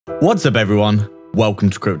What's up everyone? Welcome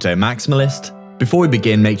to Crypto Maximalist. Before we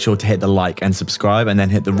begin, make sure to hit the like and subscribe and then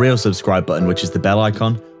hit the real subscribe button, which is the bell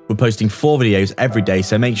icon. We're posting 4 videos every day,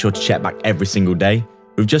 so make sure to check back every single day.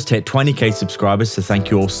 We've just hit 20k subscribers, so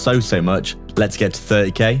thank you all so much. Let's get to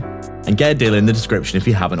 30k and get a deal in the description if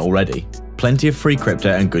you haven't already. Plenty of free crypto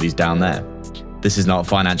and goodies down there. This is not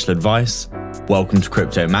financial advice. Welcome to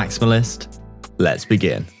Crypto Maximalist. Let's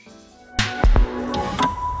begin.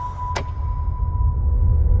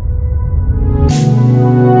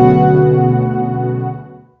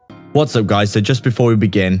 What's up guys, so just before we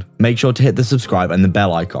begin, make sure to hit the subscribe and the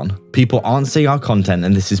bell icon. People aren't seeing our content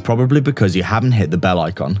and this is probably because you haven't hit the bell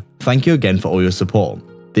icon. Thank you again for all your support.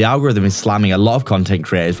 The algorithm is slamming a lot of content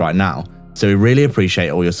creators right now, so we really appreciate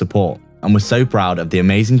all your support. And we're so proud of the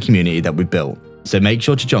amazing community that we built, so make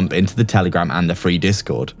sure to jump into the Telegram and the free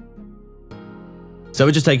Discord. So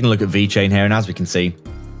we're just taking a look at Vechain here, and as we can see,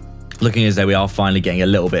 looking as though we are finally getting a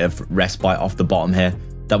little bit of respite off the bottom here,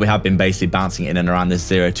 that we have been basically bouncing in and around this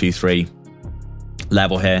 0.23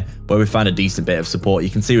 level here, where we found a decent bit of support. You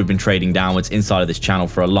can see we've been trading downwards inside of this channel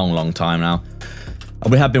for a long time now.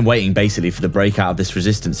 And we have been waiting basically for the breakout of this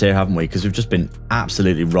resistance here, haven't we? Because we've just been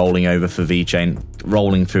absolutely rolling over for Vechain,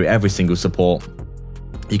 rolling through every single support.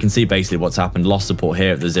 You can see basically what's happened. Lost support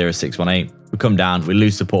here at the 0.618. We come down, we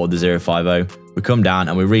lose support at the 0.50. We come down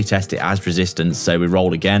and we retest it as resistance, so we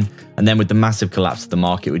roll again. And then with the massive collapse of the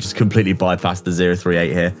market, we just completely bypassed the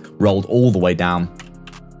 0.38 here, rolled all the way down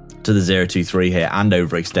to the 0.23 here and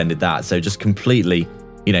overextended that. So just completely,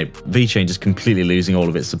 you know, Vechain just completely losing all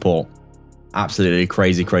of its support. Absolutely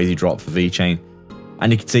crazy drop for Vechain.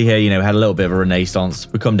 And you can see here, you know, we had a little bit of a renaissance.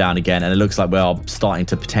 We come down again and it looks like we are starting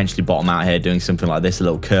to potentially bottom out here, doing something like this, a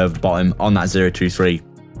little curved bottom on that 0.23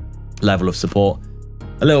 level of support.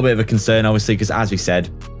 A little bit of a concern, obviously, because as we said,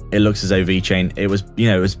 it looks as though Vechain, it was, you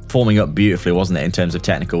know, it was forming up beautifully, wasn't it, in terms of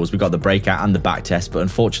technicals. We got the breakout and the back test, but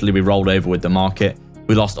unfortunately we rolled over with the market.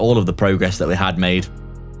 We lost all of the progress that we had made.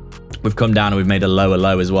 We've come down and we've made a lower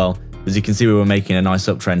low as well. As you can see, we were making a nice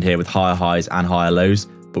uptrend here with higher highs and higher lows,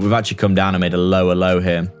 but we've actually come down and made a lower low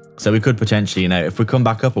here. So we could potentially, you know, if we come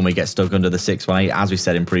back up and we get stuck under the 618, as we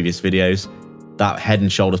said in previous videos, that head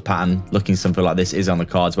and shoulders pattern looking something like this is on the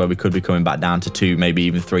cards, where we could be coming back down to 2, maybe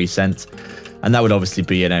even 3 cents. And that would obviously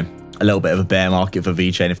be, you know, a little bit of a bear market for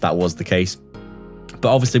Vechain if that was the case. But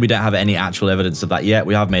obviously we don't have any actual evidence of that yet.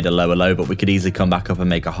 We have made a lower low, but we could easily come back up and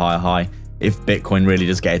make a higher high if Bitcoin really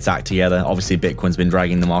does get its act together. Obviously Bitcoin's been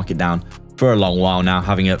dragging the market down for a long while now,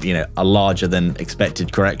 having a, you know, a larger than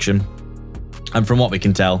expected correction. And from what we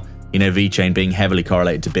can tell, you know, Vechain being heavily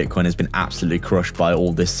correlated to Bitcoin has been absolutely crushed by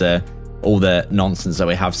all this all the nonsense that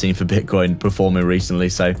we have seen for Bitcoin performing recently.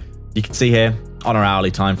 So you can see here on our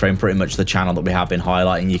hourly time frame, pretty much the channel that we have been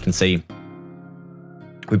highlighting, you can see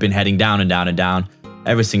we've been heading down and down and down.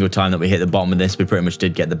 Every single time that we hit the bottom of this, we pretty much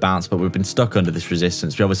did get the bounce, but we've been stuck under this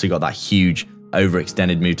resistance. We obviously got that huge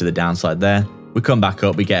overextended move to the downside there. We come back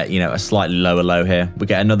up, we get, you know, a slightly lower low here. We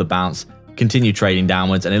get another bounce, continue trading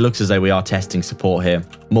downwards, and it looks as though we are testing support here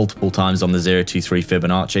multiple times on the 0.23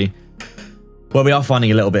 Fibonacci. Where we are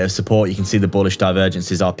finding a little bit of support. You can see the bullish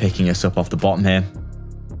divergences are picking us up off the bottom here.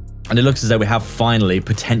 And it looks as though we have finally,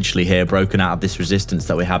 potentially here, broken out of this resistance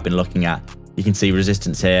that we have been looking at. You can see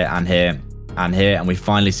resistance here and here and here, and we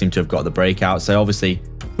finally seem to have got the breakout. So obviously,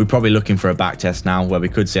 we're probably looking for a back test now, where we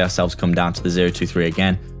could see ourselves come down to the 0.23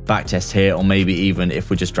 again. Back test here, or maybe even if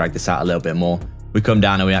we just drag this out a little bit more, we come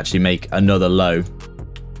down and we actually make another low,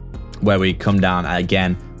 where we come down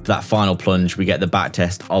again. That final plunge, we get the back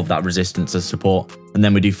test of that resistance as support, and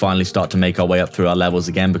then we do finally start to make our way up through our levels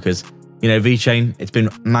again, because, you know, Vechain, it's been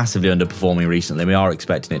massively underperforming recently. We are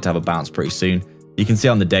expecting it to have a bounce pretty soon. You can see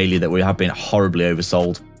on the daily that we have been horribly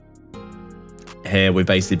oversold. Here we've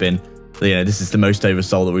basically been, you know, this is the most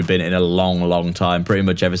oversold that we've been in a long time, pretty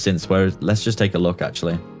much ever since, where, let's just take a look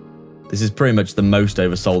actually. This is pretty much the most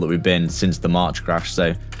oversold that we've been since the March crash.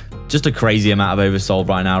 So just a crazy amount of oversold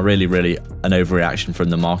right now. Really an overreaction from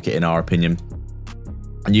the market, in our opinion.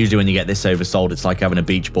 And usually when you get this oversold, it's like having a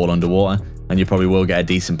beach ball underwater, and you probably will get a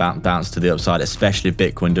decent bounce to the upside, especially if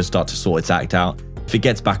Bitcoin does start to sort its act out. If it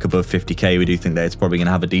gets back above 50k, we do think that it's probably going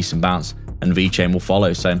to have a decent bounce, and Vechain will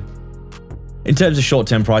follow. So in terms of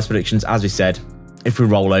short-term price predictions, as we said, if we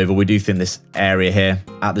roll over, we do think this area here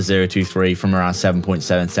at the 0.23 from around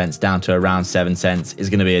 7.7 cents down to around 7 cents is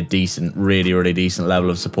going to be a decent, really decent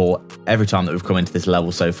level of support. Every time that we've come into this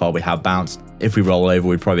level so far, we have bounced. If we roll over,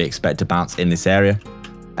 we'd probably expect to bounce in this area.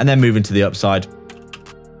 And then moving to the upside,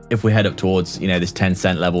 if we head up towards, you know, this 10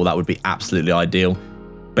 cent level, that would be absolutely ideal.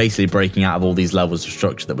 Basically breaking out of all these levels of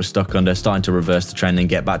structure that we're stuck under, starting to reverse the trend and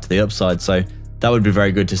get back to the upside. So that would be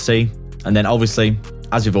very good to see. And then obviously,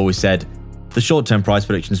 as we've always said, the short-term price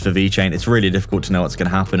predictions for Vechain, it's really difficult to know what's going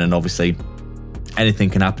to happen, and obviously anything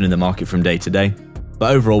can happen in the market from day to day.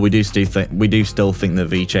 But overall, we do still think that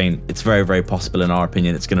Vechain, it's very, very possible in our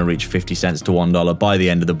opinion, it's going to reach 50 cents to $1 by the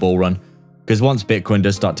end of the bull run. Because once Bitcoin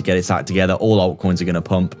does start to get its act together, all altcoins are going to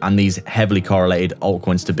pump, and these heavily correlated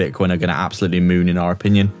altcoins to Bitcoin are going to absolutely moon in our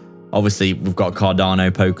opinion. Obviously, we've got Cardano,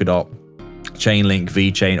 Polkadot, Chainlink,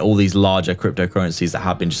 Vechain, all these larger cryptocurrencies that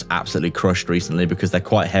have been just absolutely crushed recently because they're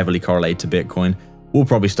quite heavily correlated to Bitcoin. Will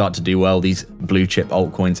probably start to do well, these blue chip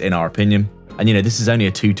altcoins in our opinion. And you know, this is only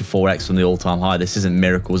a 2 to 4x from the all-time high. This isn't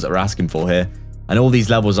miracles that we're asking for here. And all these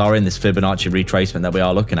levels are in this Fibonacci retracement that we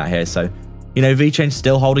are looking at here. So, you know, Vechain's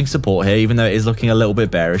still holding support here, even though it is looking a little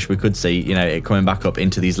bit bearish. We could see, you know, it coming back up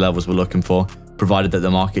into these levels we're looking for, provided that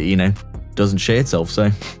the market, you know, doesn't share itself. So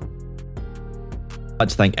I'd like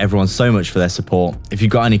to thank everyone so much for their support. If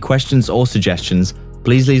you've got any questions or suggestions,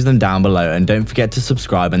 please leave them down below, and don't forget to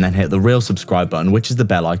subscribe and then hit the real subscribe button, which is the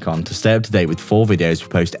bell icon, to stay up to date with 4 videos we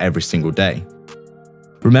post every single day.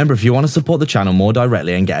 Remember, if you want to support the channel more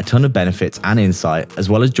directly and get a ton of benefits and insight, as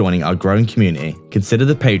well as joining our growing community, consider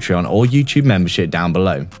the Patreon or YouTube membership down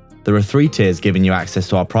below. There are 3 tiers giving you access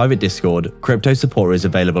to our private Discord. Crypto Supporter is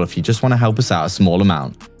available if you just want to help us out a small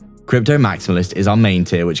amount. Crypto Maximalist is our main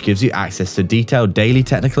tier, which gives you access to detailed daily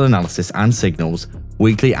technical analysis and signals,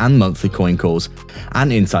 weekly and monthly coin calls,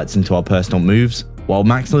 and insights into our personal moves, while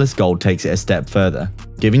Maximalist Gold takes it a step further,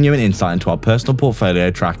 giving you an insight into our personal portfolio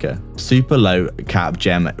tracker, super low cap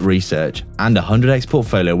gem research, and a 100x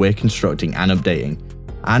portfolio we're constructing and updating,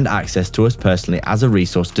 and access to us personally as a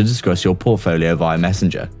resource to discuss your portfolio via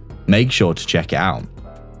Messenger. Make sure to check it out.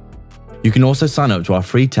 You can also sign up to our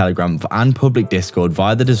free Telegram and public Discord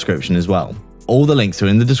via the description as well. All the links are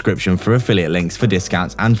in the description for affiliate links for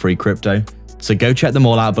discounts and free crypto, so go check them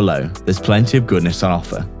all out below. There's plenty of goodness on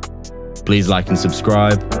offer. Please like and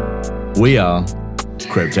subscribe. We are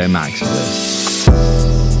Crypto Maximalists.